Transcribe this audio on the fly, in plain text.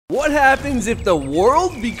What happens if the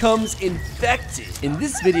world becomes infected? In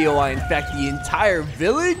this video, I infect the entire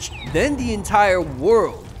village, then the entire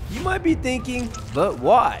world. You might be thinking, but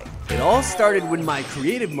why? It all started when my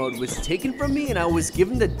creative mode was taken from me and I was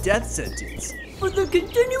given the death sentence. For the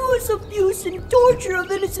continuous abuse and torture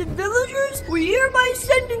of innocent villagers, we hereby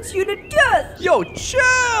sentence you to death! Yo,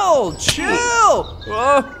 chill!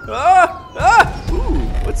 Ooh,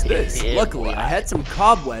 what's this? Luckily, I had some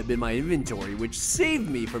cobweb in my inventory which saved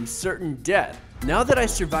me from certain death. Now that I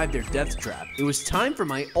survived their death trap, it was time for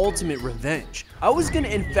my ultimate revenge. I was gonna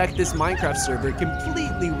infect this Minecraft server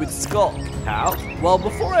completely with Sculk. How? Well,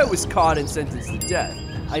 before I was caught and sentenced to death,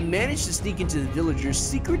 I managed to sneak into the villagers'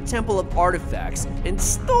 secret temple of artifacts and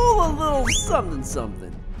stole a little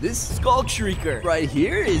something. This Sculk Shrieker right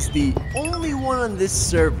here is the only one on this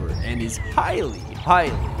server and is highly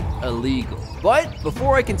illegal. But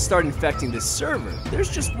before I can start infecting this server, there's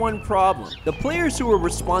just one problem. The players who were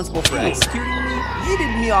responsible for executing me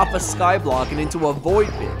yeeted me off a skyblock and into a void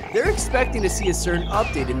pit. They're expecting to see a certain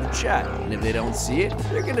update in the chat, and if they don't see it,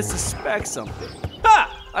 they're gonna suspect something.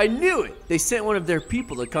 Ha! I knew it! They sent one of their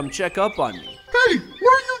people to come check up on me. Hey,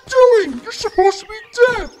 what are you doing? You're supposed to be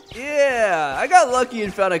dead! Yeah, I got lucky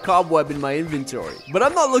and found a cobweb in my inventory. But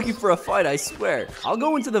I'm not looking for a fight, I swear. I'll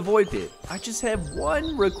go into the void pit. I just have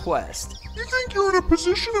one request. You think you're in a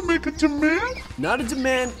position to make a demand? Not a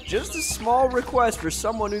demand, just a small request for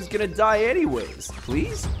someone who's gonna die anyways.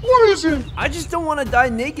 Please? What is it? I just don't want to die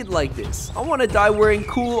naked like this. I want to die wearing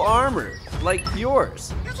cool armor, like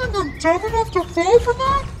yours. You think I'm dumb enough to fall for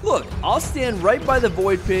that? Look, I'll stand right by the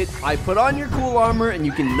void pit, I put on your cool armor, and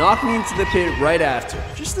you can knock me into the pit right after.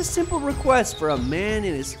 Just a simple request for a man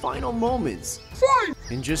in his final moments. Fine!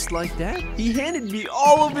 And just like that, he handed me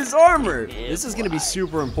all of his armor. This is gonna be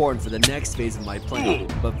super important for the next phase of my plan.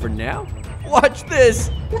 But for now, watch this.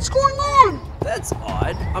 What's going on? That's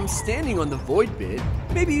odd. I'm standing on the void pit.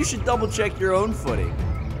 Maybe you should double check your own footing.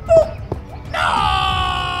 No!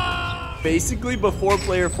 Basically, before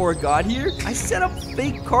player 4 got here, I set up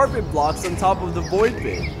fake carpet blocks on top of the void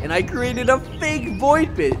pit, and I created a fake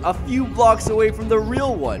void pit a few blocks away from the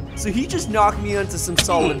real one. So he just knocked me onto some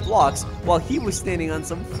solid blocks while he was standing on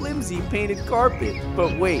some flimsy painted carpet.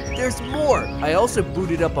 But wait, there's more. I also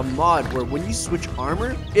booted up a mod where when you switch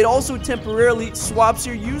armor, it also temporarily swaps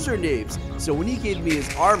your usernames. So when he gave me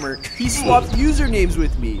his armor, he swapped usernames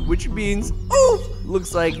with me, which means, oof,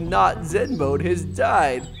 looks like not Zen mode has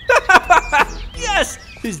died. Yes!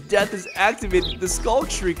 His death has activated the Sculk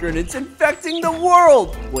Shrieker and it's infecting the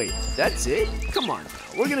world! Wait, that's it? Come on,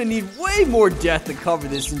 we're gonna need way more death to cover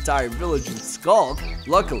this entire village in Sculk.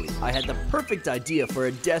 Luckily, I had the perfect idea for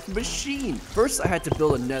a death machine. First, I had to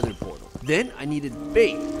build a nether portal. Then, I needed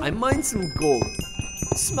bait. I mined some gold,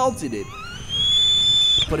 smelted it,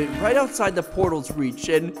 put it right outside the portal's reach,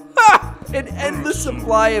 and an endless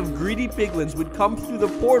supply of greedy piglins would come through the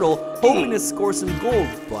portal hoping to score some gold,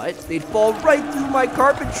 but they'd fall right through my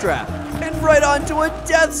carpet trap and right onto a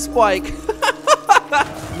death spike.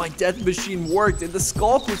 My death machine worked and the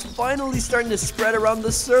Sculk was finally starting to spread around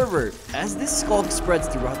the server. As this Sculk spreads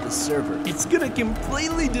throughout the server, it's gonna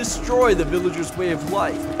completely destroy the villagers' way of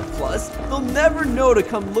life. Plus, they'll never know to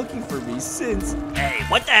come looking for me since... Hey,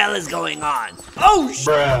 what the hell is going on? Oh,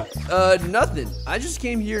 Bruh. Nothing. I just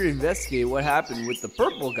came here to investigate what happened with the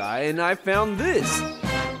purple guy and I found this.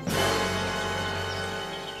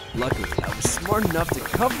 Luckily, I was smart enough to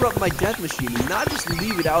cover up my death machine and not just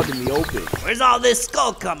leave it out in the open. Where's all this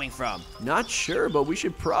Sculk coming from? Not sure, but we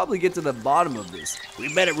should probably get to the bottom of this.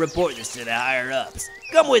 We better report this to the higher ups.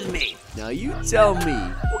 Come with me. Now you tell me,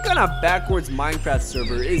 what kind of backwards Minecraft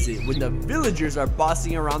server is it when the villagers are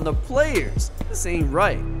bossing around the players? This ain't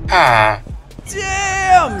right.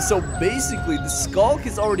 Damn! So basically, the Sculk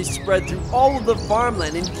has already spread through all of the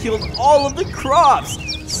farmland and killed all of the crops.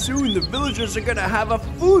 Soon, the villagers are gonna have a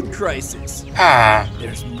food crisis.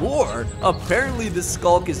 There's more. Apparently, the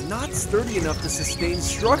Sculk is not sturdy enough to sustain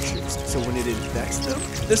structures. So when it infects them,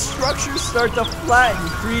 the structures start to flatten,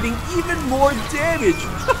 creating even more damage.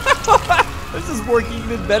 This is working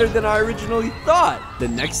even better than I originally thought. The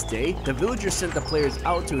next day, the villagers sent the players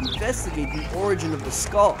out to investigate the origin of the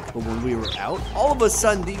Sculk. But when we were out, all of a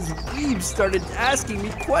sudden these weebs started asking me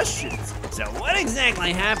questions. So what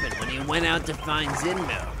exactly happened when you went out to find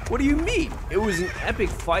Zinmo? What do you mean? It was an epic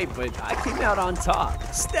fight, but I came out on top.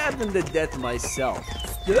 Stabbed him to death myself.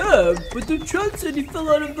 Damn, but the chunk said he fell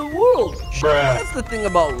out of the world. Bruh. That's the thing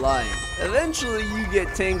about lying. Eventually, you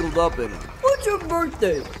get tangled up in it. What's your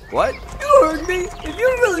birthday? What? You heard me. If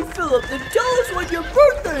you're really Philip, then tell us what your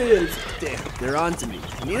birthday is. Damn, they're on to me.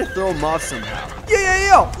 I need to throw them off somehow.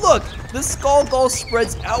 Yo, look! the Sculk all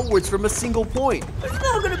spreads outwards from a single point. It's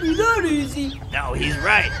not gonna be that easy. No, he's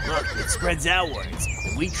right. Look, it spreads outwards.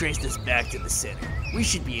 If we trace this back to the center, we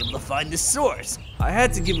should be able to find the source. I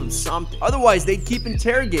had to give them something, otherwise they'd keep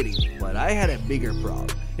interrogating me. But I had a bigger problem.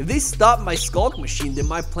 If they stopped my Sculk machine, then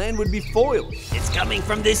my plan would be foiled. It's coming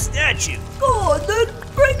from this statue. Go on then,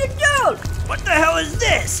 bring it down. What the hell is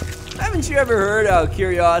this? Haven't you ever heard how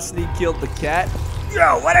curiosity killed the cat?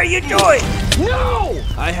 Yo, what are you doing? No!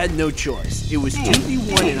 I had no choice. It was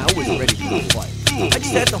 2v1 and I was ready for the fight. I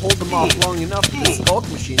just had to hold them off long enough for the Sculk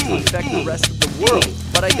machine to infect the rest of the world.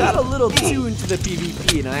 But I got a little too into the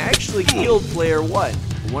PvP and I actually killed player 1.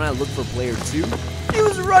 But when I looked for player 2, he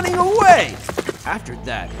was running away! After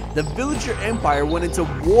that, the villager empire went into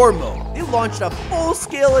war mode. They launched a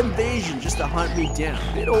full-scale invasion just to hunt me down.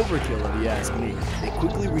 Bit overkill if you ask me. They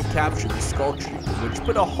quickly recaptured the Sculk Shrieker, which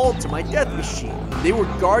put a halt to my death machine. They were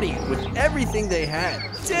guarding it with everything they had.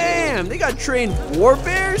 Damn, they got trained war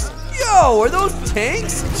bears? Yo, are those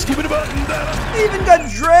tanks? They even got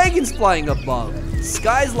dragons flying above. The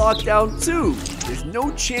sky's locked down too. There's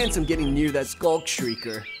no chance I'm getting near that Sculk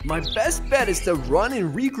Shrieker. My best bet is to run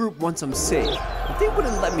and regroup once I'm safe. But they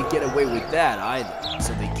wouldn't let me get away with that either,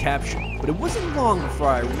 so they captured me. But it wasn't long before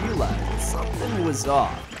I realized that something was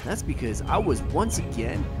off. That's because I was once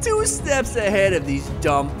again 2 steps ahead of these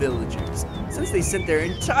dumb villagers. Since they sent their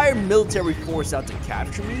entire military force out to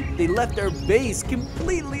capture me, they left their base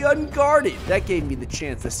completely unguarded. That gave me the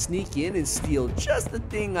chance to sneak in and steal just the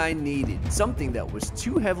thing I needed. Something that was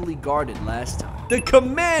too heavily guarded last time. The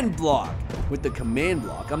command block! With the command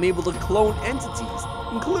block, I'm able to clone entities,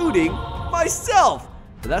 including myself.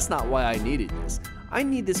 But that's not why I needed this. I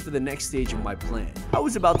need this for the next stage of my plan. I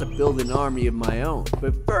was about to build an army of my own,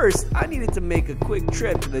 but first I needed to make a quick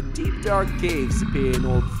trip to the deep dark caves to pay an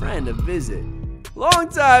old friend a visit. Long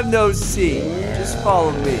time no see, just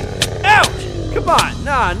follow me. Ouch! Come on,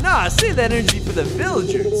 nah, save that energy for the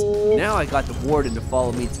villagers. Now I got the warden to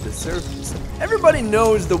follow me to the surface. Everybody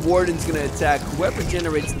knows the warden's gonna attack whoever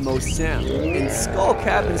generates the most sound, and Sculk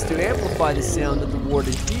happens to amplify the sound that the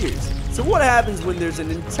warden hears. So what happens when there's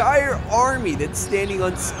an entire army that's standing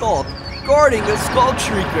on Sculk, guarding a Sculk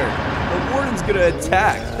Shrieker? The warden's gonna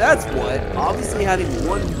attack, that's what. Obviously having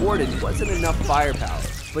one warden wasn't enough firepower.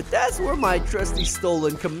 But that's where my trusty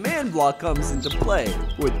stolen command block comes into play.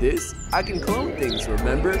 With this, I can clone things,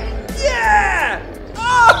 remember? Yeah!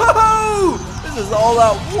 Oh! This is all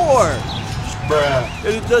out war! Bruh.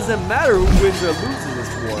 And it doesn't matter who wins or loses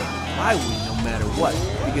this war. I win no matter what.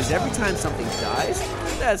 Because every time something dies,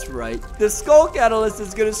 that's right, the Sculk Catalyst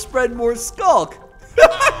is gonna spread more Sculk.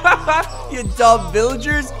 You dumb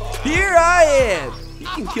villagers, here I am. You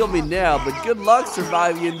can kill me now, but good luck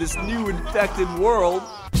surviving in this new infected world.